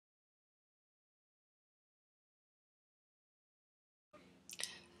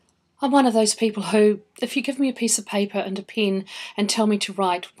I'm one of those people who, if you give me a piece of paper and a pen and tell me to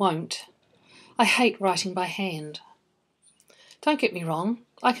write, won't. I hate writing by hand. Don't get me wrong,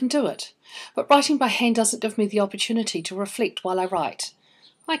 I can do it, but writing by hand doesn't give me the opportunity to reflect while I write.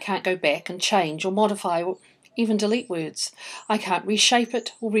 I can't go back and change or modify or even delete words. I can't reshape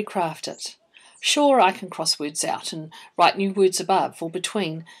it or recraft it. Sure, I can cross words out and write new words above or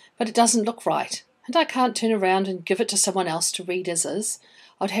between, but it doesn't look right, and I can't turn around and give it to someone else to read as is.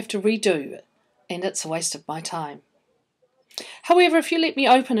 I'd have to redo it, and it's a waste of my time. However, if you let me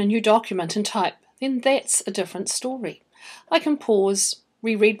open a new document and type, then that's a different story. I can pause,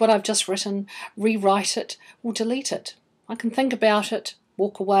 reread what I've just written, rewrite it, or delete it. I can think about it,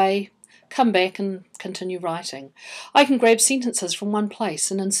 walk away, come back and continue writing. I can grab sentences from one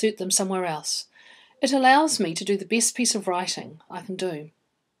place and insert them somewhere else. It allows me to do the best piece of writing I can do.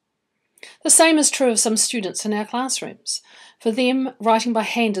 The same is true of some students in our classrooms. For them, writing by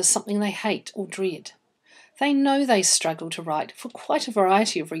hand is something they hate or dread. They know they struggle to write for quite a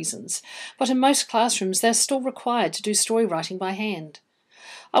variety of reasons, but in most classrooms they're still required to do story writing by hand.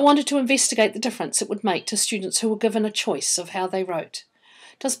 I wanted to investigate the difference it would make to students who were given a choice of how they wrote.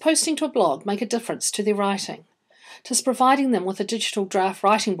 Does posting to a blog make a difference to their writing? Does providing them with a digital draft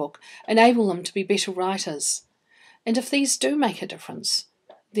writing book enable them to be better writers? And if these do make a difference,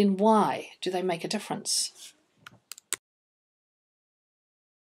 then why do they make a difference?